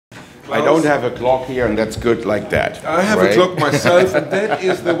I don't have a clock here, and that's good like that. I have a clock myself, and that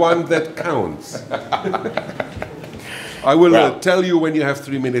is the one that counts. I will tell you when you have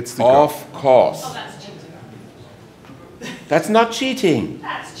 3 minutes to go. Of course. Oh, that's cheating. That's not cheating.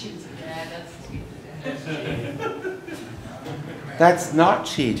 That's cheating. Yeah, that's cheating. That's not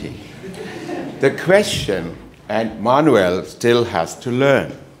cheating. The question, and Manuel still has to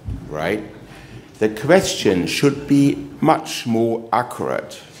learn, right? The question should be much more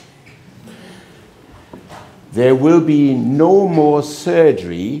accurate. There will be no more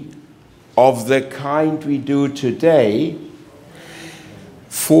surgery of the kind we do today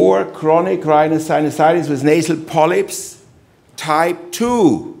for chronic rhinosinusitis with nasal polyps type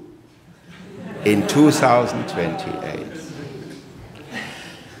 2 in 2028.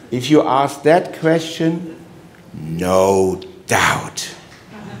 If you ask that question, no doubt.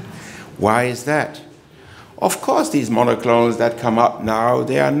 Why is that? Of course, these monoclonals that come up now,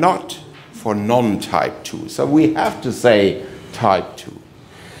 they are not for non-type 2. So we have to say type 2.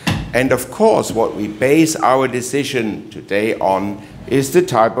 And of course, what we base our decision today on is the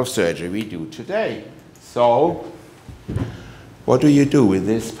type of surgery we do today. So, what do you do with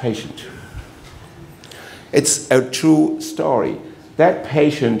this patient? It's a true story. That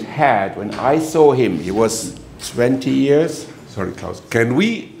patient had, when I saw him, he was 20 years. Sorry, Klaus. Can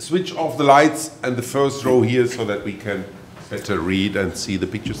we switch off the lights and the first row here so that we can better read and see the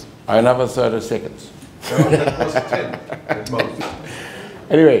pictures? Another 30 seconds. No, that was 10 at most.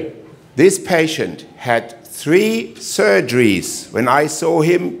 Anyway, this patient had 3 surgeries. When I saw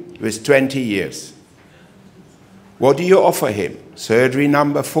him, he was 20 years. What do you offer him? Surgery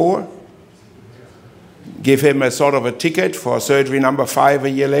number 4? Give him a sort of a ticket for surgery number 5 a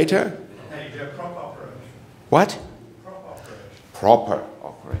year later? Proper operation. What? Proper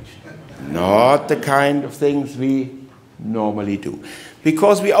operation. Not the kind of things we normally do.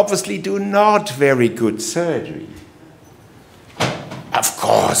 Because we obviously do not very good surgery. Of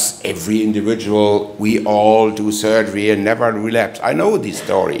course, every individual, we all do surgery and never relapse. I know this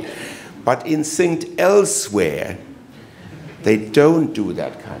story. But in St. Elsewhere, they don't do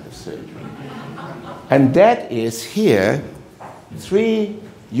that kind of surgery. And that is here, 3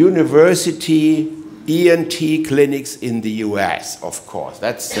 university ENT clinics in the US, of course.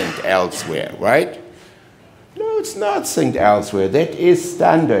 That's St. Elsewhere, right? No, it's not St. Elsewhere. That is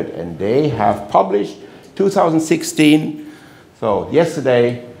standard. And they have published 2016. So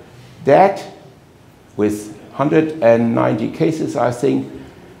yesterday, that with 190 cases, I think,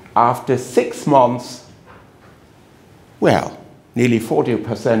 after 6 months, well, nearly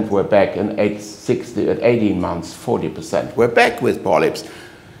 40% were back, and at 18 months, 40% were back with polyps.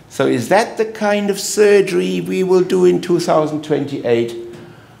 So is that the kind of surgery we will do in 2028?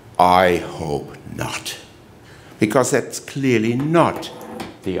 I hope not. Because that's clearly not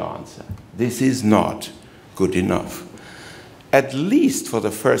the answer. This is not good enough. At least for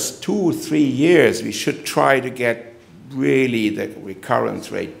the first 2 or 3 years, we should try to get really the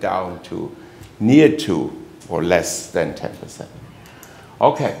recurrence rate down to near to or less than 10%.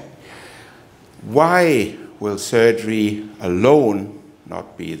 Okay. Why will surgery alone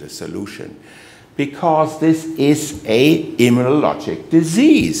not be the solution? Because this is an immunologic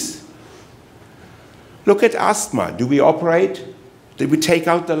disease. Look at asthma. Do we operate? Do we take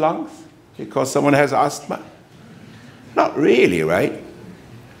out the lungs because someone has asthma? Not really, right?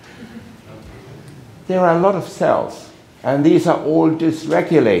 There are a lot of cells, and these are all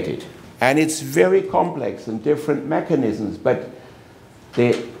dysregulated. And it's very complex and different mechanisms, but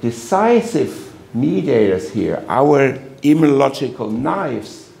the decisive mediators here, our immunological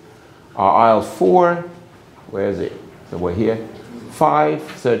knives, are IL-4, where is it? So we're here, 5,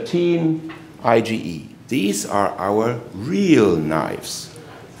 13, IgE. These are our real knives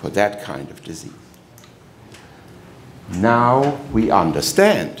for that kind of disease. Now we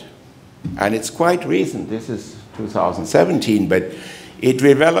understand, and it's quite recent, this is 2017, but it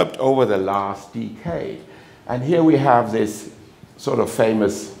developed over the last decade. And here we have this sort of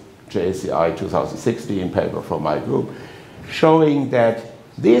famous JCI 2016 paper from my group showing that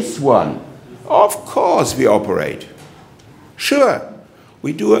this one, of course we operate. Sure,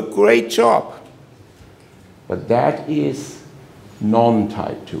 we do a great job. But that is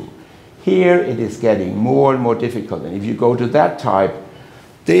non-type 2. Here it is getting more and more difficult. And if you go to that type,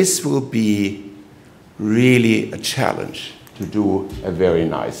 this will be really a challenge to do a very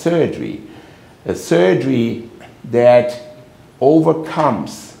nice surgery. A surgery that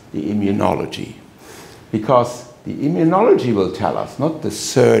overcomes the immunology. Because the immunology will tell us, not the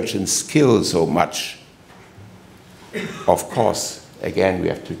surgeon skill so much. Of course, again, we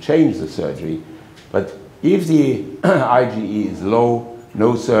have to change the surgery. But if the IgE is low,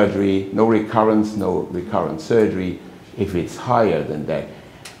 no surgery, no recurrent surgery if it's higher than that.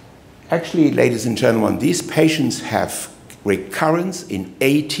 Actually, ladies and gentlemen, these patients have recurrence in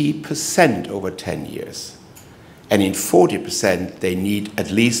 80% over 10 years. And in 40%, they need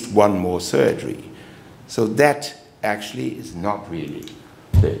at least one more surgery. So that actually is not really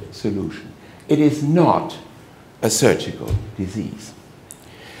the solution. It is not a surgical disease.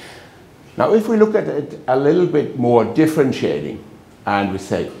 Now, if we look at it a little bit more differentiating, and we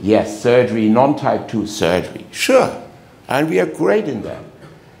say, yes, surgery, non-type 2 surgery, sure, and we are great in that.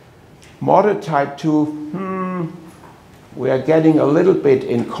 Moderate type 2, we are getting a little bit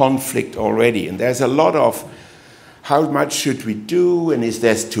in conflict already, and there's a lot of how much should we do, and is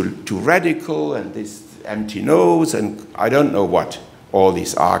this too radical, and this empty nose, and I don't know what all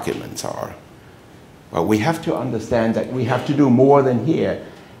these arguments are. Well, we have to understand that we have to do more than here.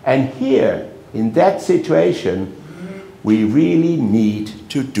 And here, in that situation, we really need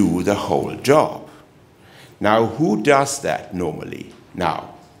to do the whole job. Now, who does that normally?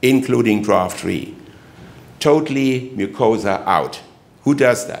 Now, including draft 3. Totally mucosa out. Who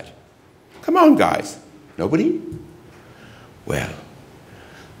does that? Come on, guys. Nobody? Well,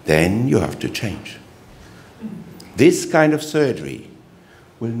 then you have to change. This kind of surgery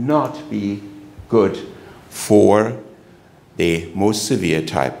will not be good for the most severe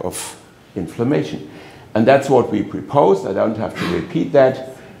type of inflammation. And that's what we proposed. I don't have to repeat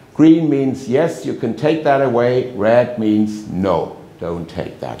that. Green means yes, you can take that away. Red means no, don't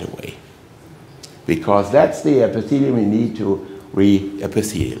take that away. Because that's the epithelium we need to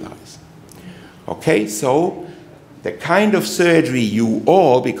re-epithelialize. Okay, so the kind of surgery you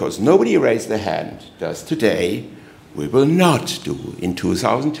all, because nobody raised their hand, does today, we will not do in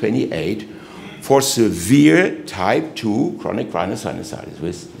 2028 for severe type 2 chronic rhinosinusitis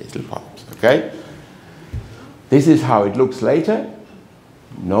with little polyps, okay? This is how it looks later.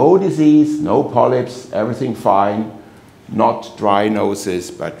 No disease, no polyps, everything fine, not dry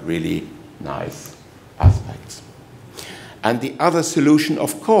noses, but really nice aspects. And the other solution,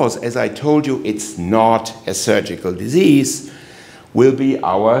 of course, as I told you, it's not a surgical disease, will be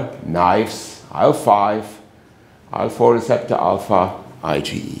our knives, IL-5, IL-4 receptor alpha,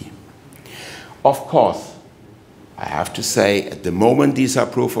 IgE. Of course, I have to say, at the moment, these are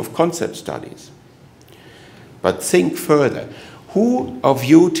proof of concept studies. But think further. Who of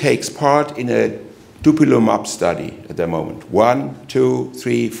you takes part in a dupilumab study at the moment? 1, 2,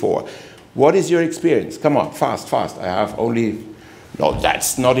 3, 4. What is your experience? Come on, fast, fast. I have only... No,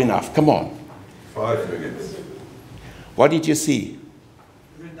 that's not enough. Come on. 5 minutes. What did you see?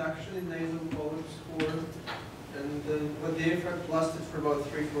 Reduction in nasal polyp score, but the effect lasted for about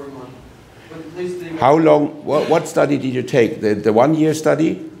 3-4 months. But at least they... How long? What study did you take? The 1 year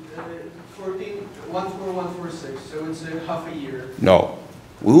study? 14146, so it's half a year. No.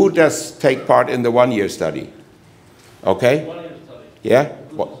 Who does take part in the 1 year study? Okay? 1 year study. Yeah?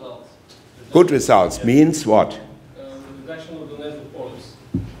 Good What? results. Good results Yes. means what? Reduction of the nasal polyps.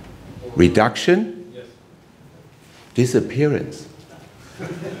 Reduction? Yes. Disappearance.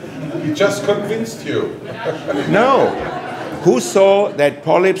 He just convinced you. No. Who saw that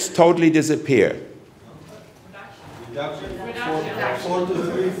polyps totally disappear? Reduction. 4 to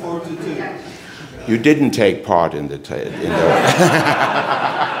 3, 4 to 2. You didn't take part in the...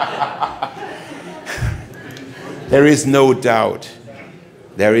 There is no doubt.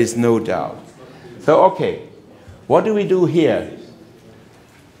 There is no doubt. So, okay, what do we do here?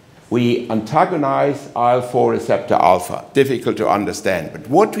 We antagonize IL-4 receptor alpha. Difficult to understand. But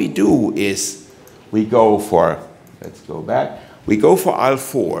what we do is we go for, let's go back, we go for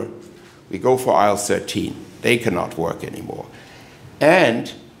IL-4, we go for IL-13. They cannot work anymore.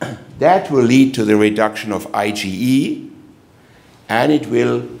 And that will lead to the reduction of IgE, and it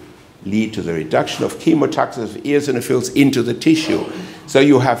will lead to the reduction of chemotaxis of eosinophils into the tissue. So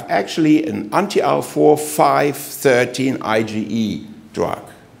you have actually an anti-IL-4, 5, 13 IgE drug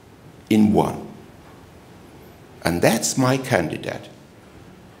in one. And that's my candidate.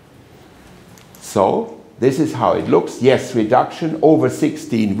 So this is how it looks. Yes, reduction over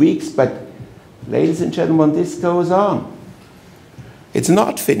 16 weeks, but ladies and gentlemen, this goes on. It's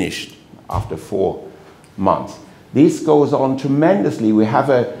not finished after 4 months. This goes on tremendously. We have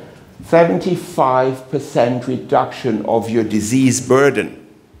a 75% reduction of your disease burden.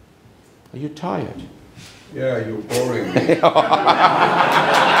 Are you tired? Yeah, you're boring.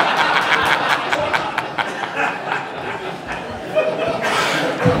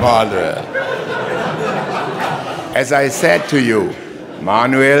 Manuel. As I said to you,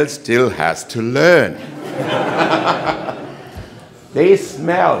 Manuel still has to learn. They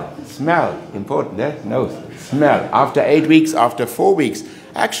smell, important, eh? No, Smell. After 8 weeks, after 4 weeks.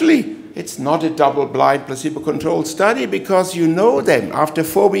 Actually, it's not a double-blind placebo-controlled study because you know them. After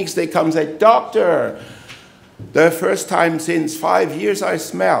 4 weeks, they come and say, "Doctor, the first time since 5 years I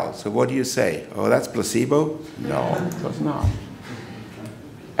smell." So what do you say? "Oh, that's placebo?" No, it was not.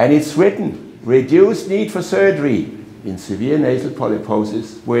 And it's written, reduced need for surgery in severe nasal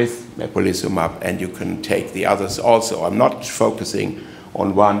polyposis with mepolizumab, and you can take the others also. I'm not focusing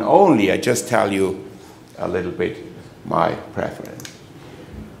on one only. I just tell you a little bit my preference.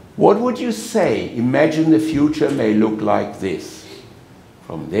 What would you say? Imagine the future may look like this.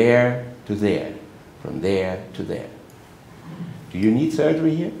 From there to there. From there to there. Do you need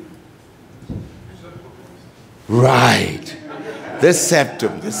surgery here? Right. The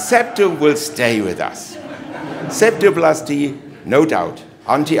septum. The septum will stay with us. Septoplasty, no doubt.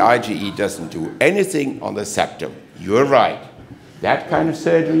 Anti-IgE doesn't do anything on the septum. You're right. That kind of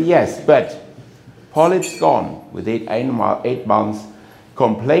surgery, yes. But polyps gone within 8 months.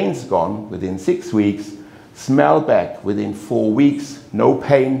 Complaints gone within 6 weeks. Smell back within 4 weeks. No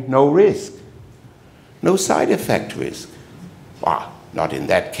pain, no risk. No side effect risk. Well, not in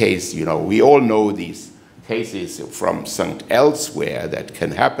that case. You know, we all know these cases from St. Elsewhere that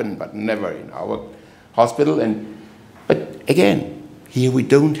can happen, but never in our hospital. But again, here we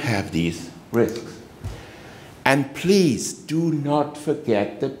don't have these risks. And please do not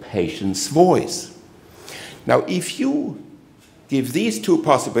forget the patient's voice. Now, if you give these two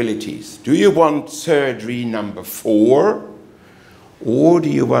possibilities, do you want surgery number 4, or do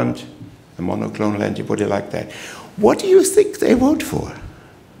you want a monoclonal antibody like that? What do you think they vote for?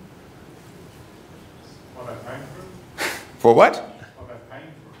 What I'm paying for? For what? What I'm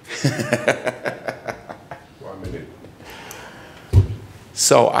paying for. 1 minute.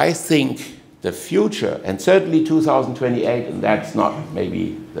 So I think the future, and certainly 2028, and that's not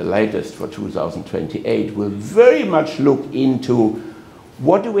maybe the latest for 2028, will very much look into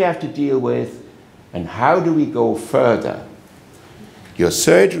what do we have to deal with and how do we go further. Your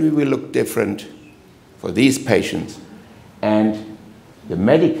surgery will look different for these patients, and the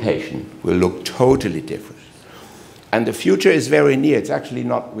medication will look totally different. And the future is very near. It's actually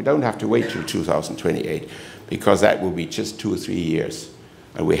not, we don't have to wait till 2028, because that will be just 2 or 3 years.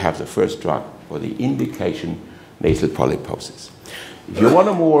 And we have the first drug for the indication nasal polyposis. If you want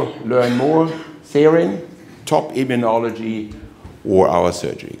to learn more, Therin, top immunology, or our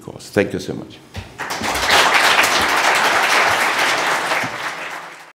surgery course. Thank you so much.